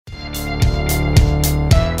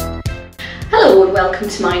welcome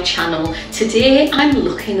to my channel. Today I'm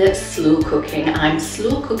looking at slow cooking. I'm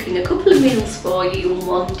slow cooking a couple of meals for you and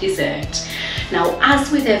one dessert. Now,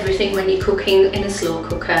 as with everything when you're cooking in a slow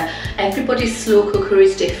cooker, everybody's slow cooker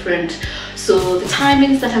is different. So the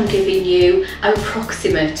timings that I'm giving you are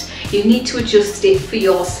approximate. You need to adjust it for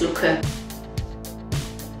your for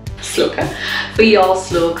your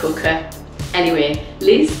slow cooker. Anyway,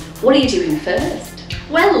 Liz, what are you doing first?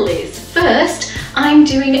 Well, Liz, first I'm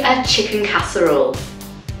doing a chicken casserole.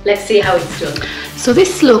 Let's see how it's done. So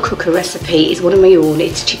this slow cooker recipe is one of my own.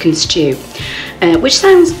 It's chicken stew, which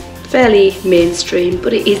sounds fairly mainstream,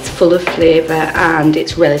 but it is full of flavour and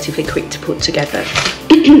it's relatively quick to put together.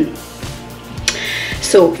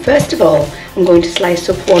 So first of all, I'm going to slice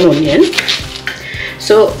up one onion.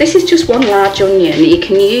 So this is just one large onion. You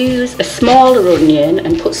can use a smaller onion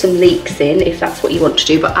and put some leeks in if that's what you want to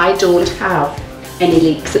do, but I don't have any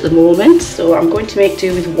leeks at the moment, so I'm going to make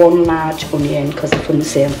do with one large onion because they're from the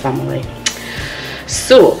same family.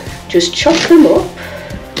 So just chop them up.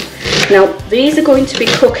 Now these are going to be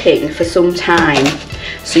cooking for some time,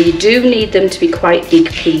 so you do need them to be quite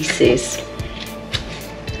big pieces.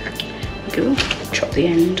 There we go, chop the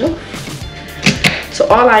end off. So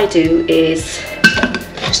all I do is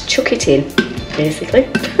just chuck it in, basically.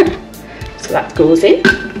 So that goes in.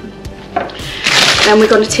 Then we're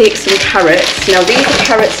going to take some carrots. Now these are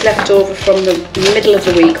carrots left over from the middle of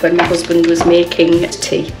the week when my husband was making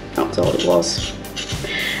tea. That was all it was.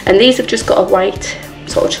 And these have just got a white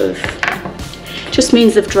sort of, just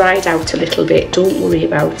means they've dried out a little bit. Don't worry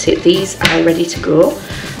about it. These are ready to go.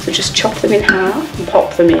 So just chop them in half and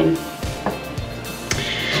pop them in.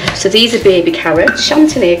 So these are baby carrots.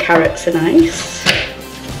 Chantilly carrots are nice.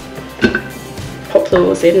 Pop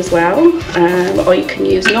those in as well, or you can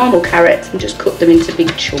use normal carrots and just cut them into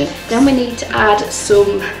big chunks. Then we need to add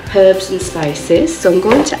some herbs and spices. So I'm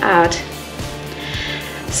going to add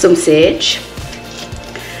some sage.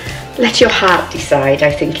 Let your heart decide,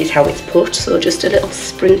 I think is how it's put. So just a little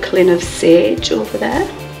sprinkling of sage over there.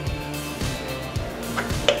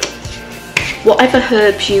 Whatever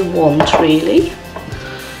herbs you want, really.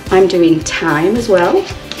 I'm doing thyme as well.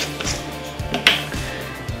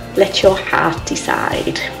 Let your heart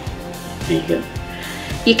decide. There you go.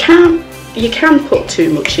 You can put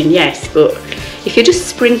too much in, yes, but if you're just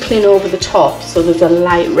sprinkling over the top so there's a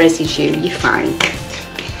light residue, you're fine.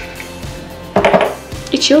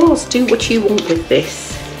 It's yours, do what you want with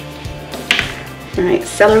this. Right,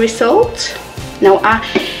 celery salt. Now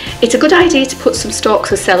it's a good idea to put some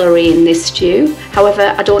stalks of celery in this stew.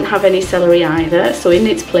 However, I don't have any celery either, so in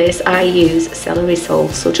its place I use celery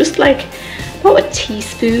salt. So just like about a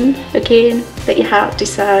teaspoon, again, let your heart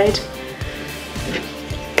decide.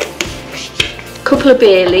 A couple of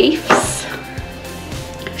bay leaves.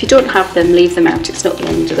 If you don't have them, leave them out, it's not the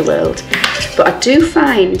end of the world. But I do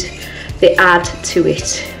find they add to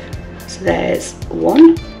it. So there's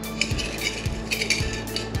one.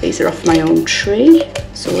 These are off my own tree,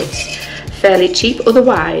 so it's fairly cheap.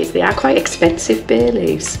 Otherwise, they are quite expensive, bay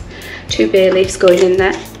leaves. 2 bay leaves going in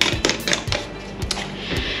there.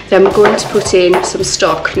 Then we're going to put in some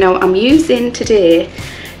stock. Now I'm using today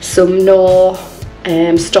some Knorr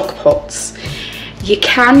stock pots. You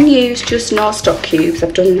can use just Knorr stock cubes.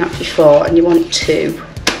 I've done that before, and you want 2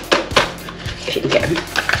 if you can get them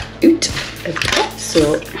out.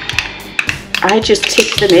 So I just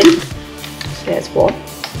tip them in. So there's one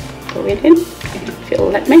going in, if it'll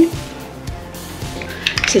let me.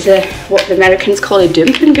 This is what the Americans call a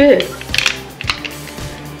dump and go.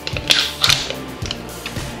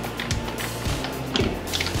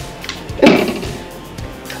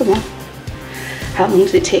 Come on. How long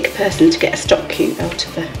does it take a person to get a stock cube out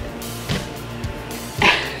of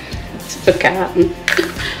a carton?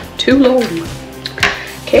 Too long.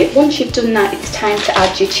 Okay, once you've done that, it's time to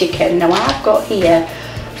add your chicken. Now I've got here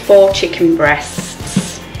 4 chicken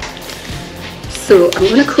breasts. So I'm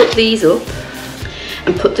going to cut these up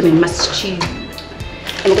and put them in my stew.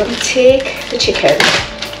 I'm going to take the chicken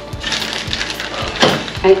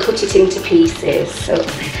and cut it into pieces.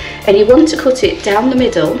 And you want to cut it down the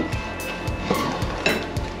middle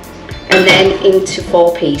and then into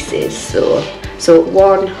 4 pieces. So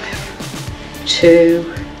 1,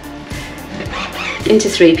 2, into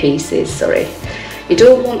 3 pieces, sorry. You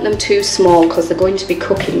don't want them too small because they're going to be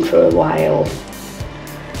cooking for a while.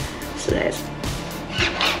 So there's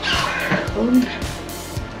 1,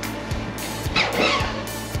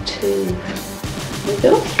 2, there we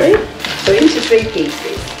go, 3. So into 3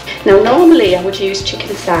 pieces. Now normally I would use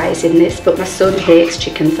chicken thighs in this, but my son hates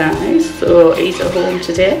chicken thighs, so he's at home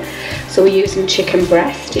today. So we're using chicken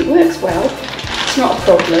breast. It works well. It's not a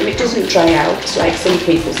problem, it doesn't dry out like some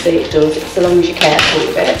people say it does, it's so long as you're careful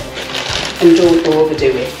with it and don't overdo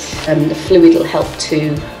it. The fluid will help to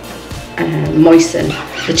moisten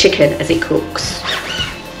the chicken as it cooks.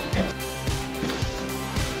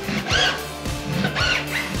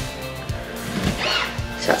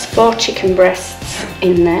 So that's 4 chicken breasts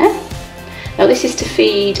in there. Now this is to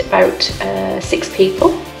feed about 6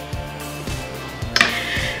 people.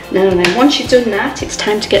 Now once you've done that, it's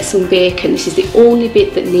time to get some bacon. This is the only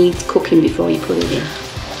bit that needs cooking before you put it in.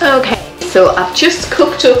 Okay, so I've just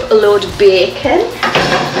cooked up a load of bacon,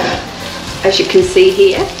 as you can see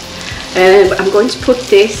here. I'm going to put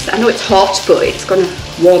this, I know it's hot, but it's going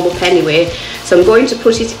to warm up anyway. So I'm going to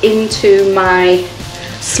put it into my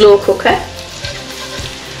slow cooker,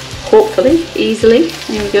 hopefully, easily.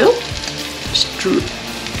 There we go. Just drop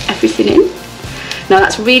everything in. Now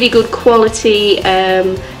that's really good quality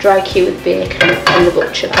dry cured bacon from the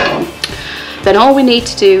butcher, that one. Then all we need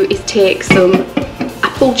to do is take some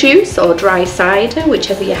apple juice or dry cider,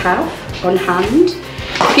 whichever you have on hand.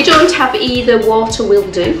 If you don't have either, water will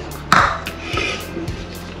do.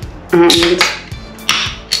 And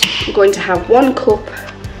I'm going to have 1 cup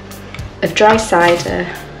of dry cider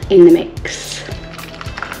in the mix.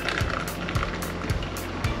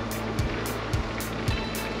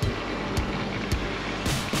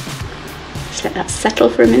 Let that settle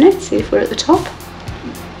for a minute, see if we're at the top.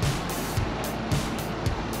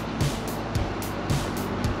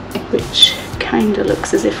 Which kind of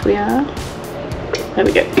looks as if we are. There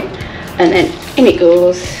we go. And then in it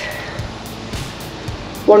goes.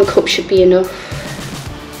 1 cup should be enough.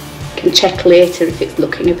 You can check later if it's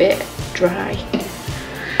looking a bit dry.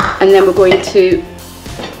 And then we're going to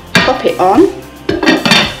pop it on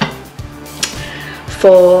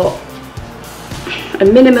for a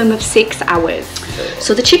minimum of 6 hours.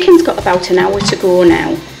 So the chicken's got about an hour to go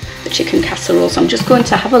now, the chicken casserole. So I'm just going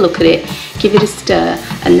to have a look at it, give it a stir,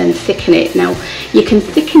 and then thicken it. Now you can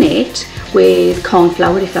thicken it with corn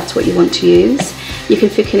flour if that's what you want to use. You can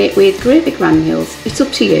thicken it with gravy granules. It's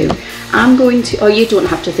up to you. I'm going to, or you don't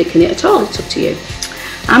have to thicken it at all. It's up to you.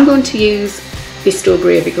 I'm going to use Bisto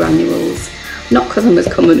gravy granules. Not because I'm as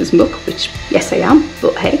common as muck, which yes I am,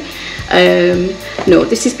 but hey. No,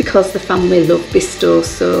 this is because the family love Bisto,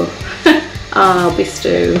 so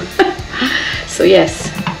Bisto. So yes,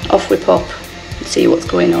 off we pop and see what's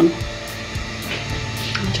going on.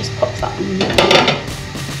 I'll just pop that on there.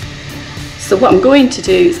 So what I'm going to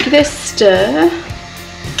do is give it a stir.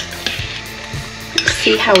 Let's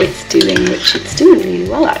see how it's doing, which it's doing really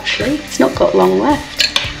well actually. It's not got long left.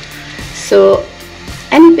 So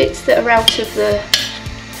any bits that are out of the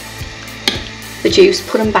juice,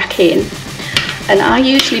 put them back in. And I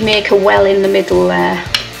usually make a well in the middle there.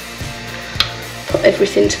 Put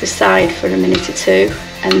everything to the side for a minute or 2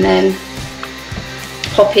 and then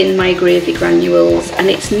pop in my gravy granules. And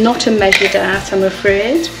it's not a measured art, I'm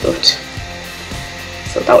afraid, but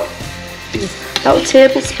so about a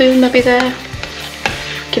tablespoon maybe there.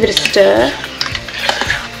 Give it a stir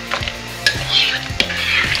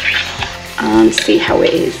and see how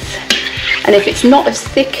it is. And if it's not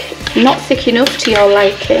thick enough to your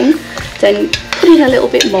liking, then put in a little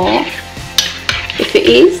bit more. If it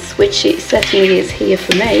is, which it certainly is here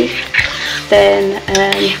for me, then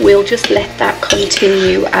we'll just let that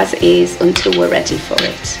continue as is until we're ready for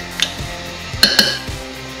it.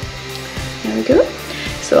 There we go.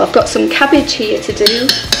 So I've got some cabbage here to do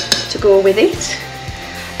to go with it,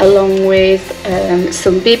 along with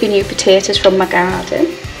some baby new potatoes from my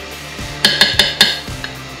garden,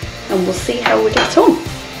 and we'll see how we get on.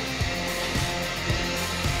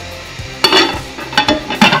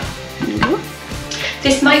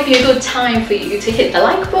 This might be a good time for you to hit the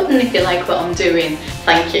like button if you like what I'm doing.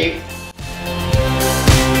 Thank you.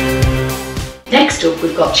 Next up,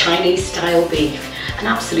 we've got Chinese style beef, an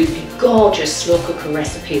absolutely gorgeous slow cooker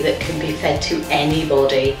recipe that can be fed to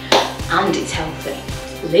anybody, and it's healthy.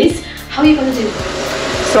 Liz, how are you going to do it?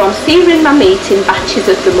 So I'm searing my meat in batches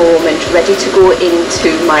at the moment, ready to go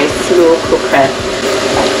into my slow cooker.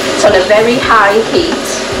 It's on a very high heat.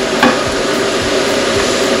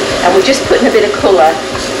 And we're just putting a bit of colour,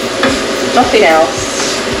 nothing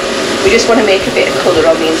else. We just want to make a bit of colour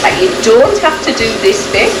on the inside. You don't have to do this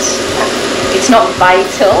bit, it's not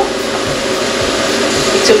vital.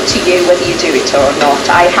 It's up to you whether you do it or not.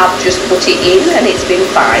 I have just put it in and it's been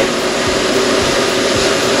fine.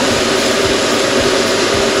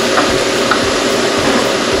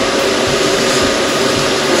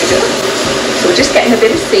 There we go. So we're just getting a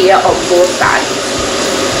bit of sear on both sides.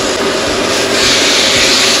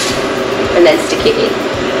 And then stick it in,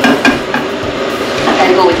 and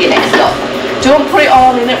then go with your next lot. Don't put it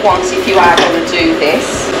all in at once if you are going to do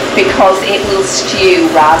this, because it will stew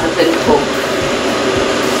rather than cook.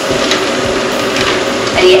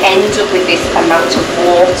 And you end up with this amount of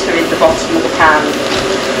water in the bottom of the pan,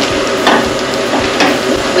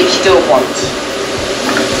 which you don't want.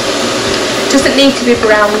 Doesn't need to be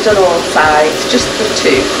browned on all sides, just the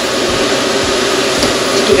two,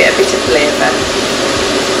 to give it a bit of flavour.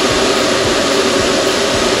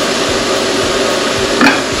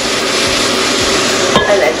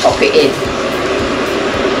 And then pop it in.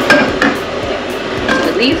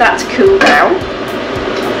 So leave that to cool down.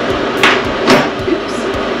 Oops.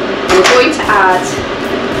 I'm going to add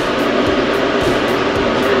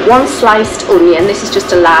 1 sliced onion. This is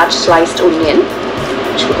just a large sliced onion,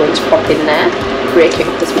 which we're going to pop in there. Break it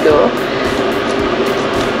up as we go.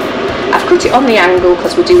 I've cut it on the angle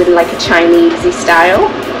because we're doing like a Chinese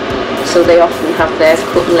style, so they often have theirs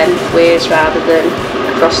cut lengthways rather than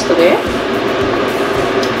across the way.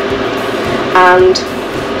 And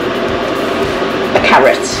a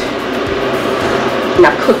carrot.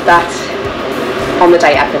 Now cut that on the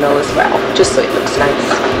diagonal as well, just so it looks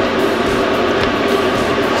nice.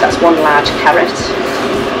 That's 1 large carrot.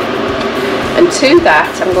 And to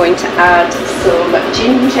that I'm going to add some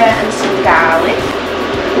ginger and some garlic.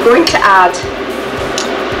 We're going to add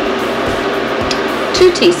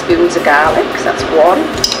 2 teaspoons of garlic, so that's 1.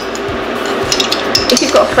 If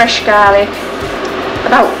you've got fresh garlic,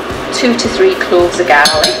 about 2 to 3 cloves of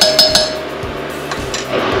garlic.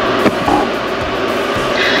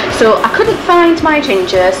 So I couldn't find my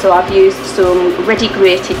ginger, so I've used some ready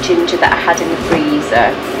grated ginger that I had in the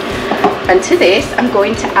freezer. And to this I'm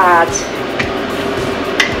going to add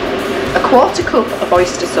a 1/4 cup of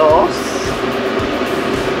oyster sauce.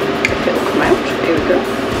 If it'll come out, here we go.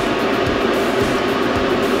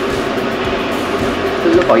 I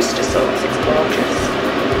love oyster sauce, it's gorgeous.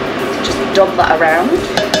 So just dab that around.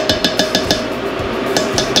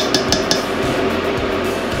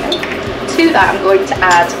 To that I'm going to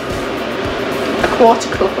add a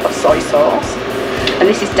 1/4 cup of soy sauce, and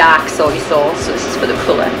this is dark soy sauce, so this is for the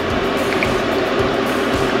colour.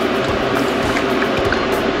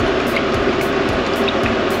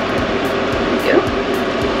 There we go.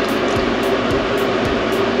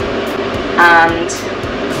 And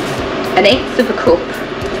 1/8 of a cup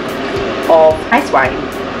of ice wine,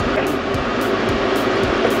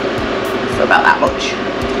 so about that much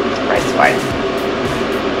rice wine,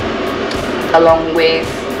 along with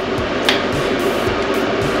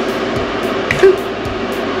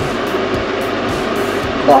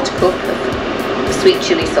 1/4 cup of sweet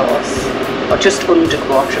chilli sauce, or just under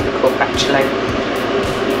 1/4 of a cup actually.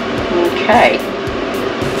 Okay.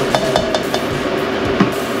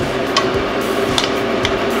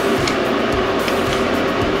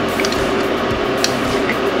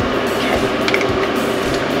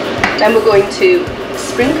 Then we're going to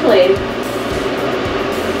sprinkle in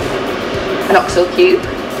an oxo cube.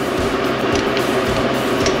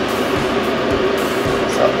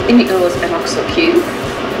 So in it goes an oxo cube.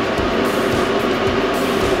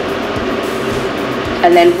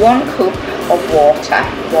 And then 1 cup of water,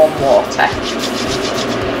 warm water.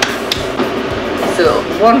 So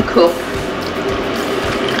 1 cup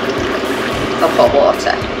of hot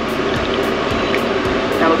water.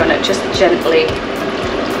 Now we're going to just gently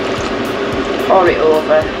pour it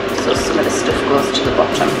over so some of the stuff goes to the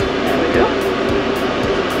bottom. There we go.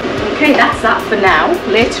 Okay, that's that for now.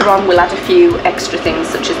 Later on we'll add a few extra things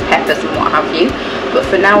such as peppers and what have you, but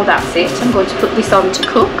for now that's it. I'm going to put this on to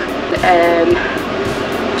cook.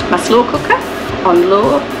 My slow cooker on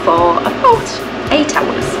low for about 8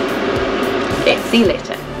 hours. Okay, see you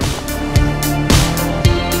later.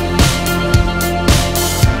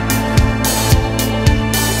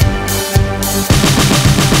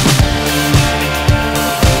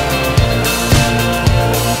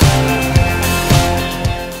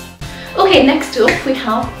 Okay, next up we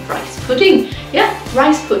have rice pudding. Yeah,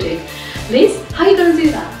 rice pudding. Liz, how are you going to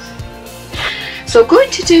do that? So I'm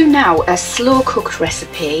going to do now a slow cooked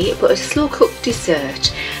recipe, but a slow cooked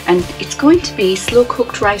dessert, and it's going to be slow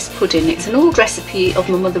cooked rice pudding. It's an old recipe of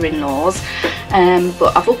my mother-in-law's,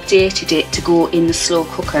 but I've updated it to go in the slow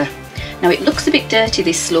cooker. Now it looks a bit dirty,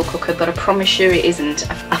 this slow cooker, but I promise you it isn't.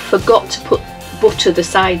 I forgot to butter the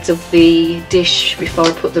sides of the dish before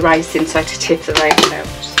I put the rice in, so I had to take the rice out.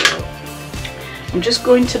 So I'm just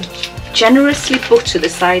going to generously butter the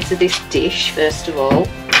sides of this dish first of all,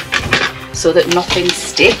 so that nothing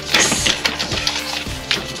sticks.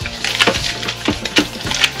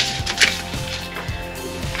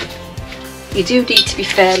 You do need to be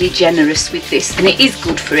fairly generous with this, and it is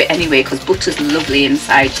good for it anyway because butter's lovely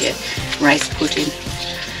inside your rice pudding.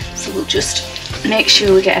 So we'll just make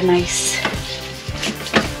sure we get a nice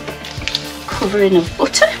covering of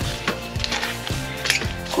butter.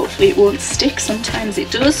 Hopefully it won't stick. Sometimes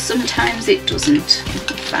it does, sometimes it doesn't.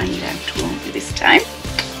 We'll find out, won't we, this time?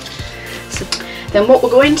 So then what we're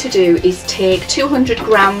going to do is take 200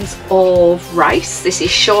 grams of rice. This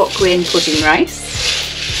is short grain pudding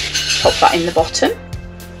rice. Pop that in the bottom,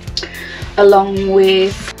 along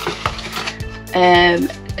with a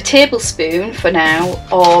tablespoon for now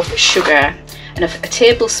of sugar, and a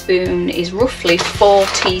tablespoon is roughly 4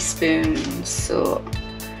 teaspoons. So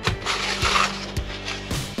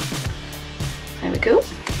there we go.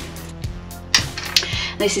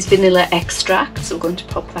 This is vanilla extract, so we're going to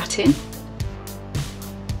pop that in.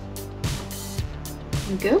 There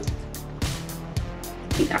we go.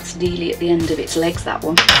 I think that's nearly at the end of its legs, that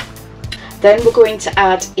one. Then we're going to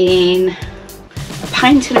add in 1.25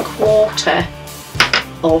 pints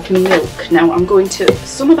of milk. Now I'm going to,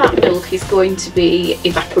 some of that milk is going to be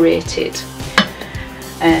evaporated.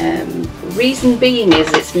 Reason being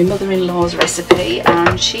is it's my mother-in-law's recipe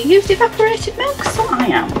and she used evaporated milk, so I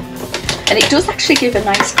am. And it does actually give a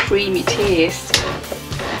nice creamy taste.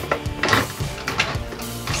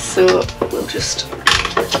 So we'll just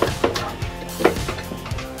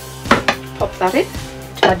pop that in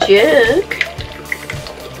to our jug.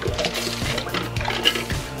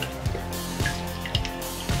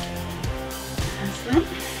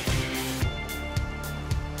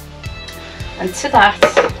 And to that,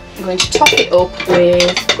 I'm going to top it up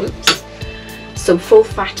with some full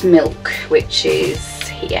fat milk, which is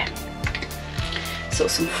here. So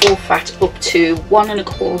some full fat up to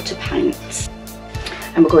 1.25 pints.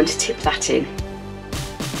 And we're going to tip that in.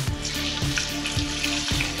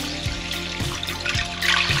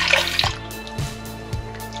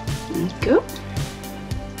 There we go.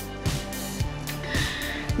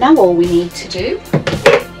 Now all we need to do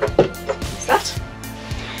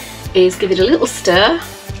is give it a little stir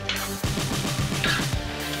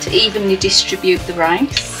to evenly distribute the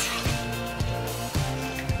rice.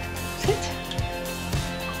 That's it.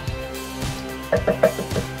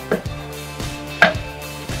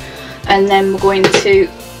 And then we're going to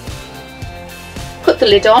put the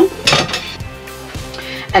lid on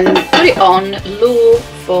and put it on low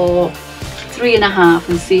for 3.5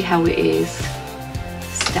 and see how it is.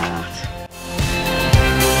 Start.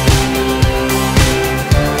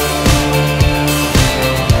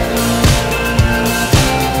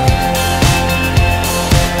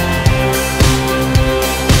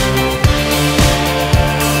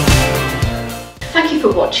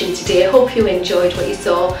 For watching today. I hope you enjoyed what you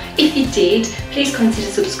saw. If you did, please consider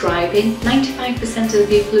subscribing. 95% of the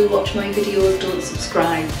people who watch my videos don't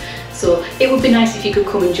subscribe, so it would be nice if you could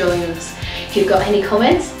come and join us. If you've got any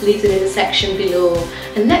comments, leave them in the section below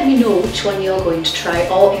and let me know which one you're going to try,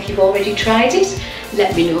 or if you've already tried it,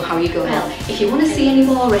 let me know how you go. Well, if you want to see any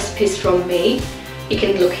more recipes from me, you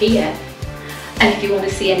can look here, and if you want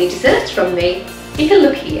to see any desserts from me, you can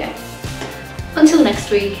look here. Until next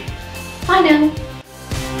week, bye now.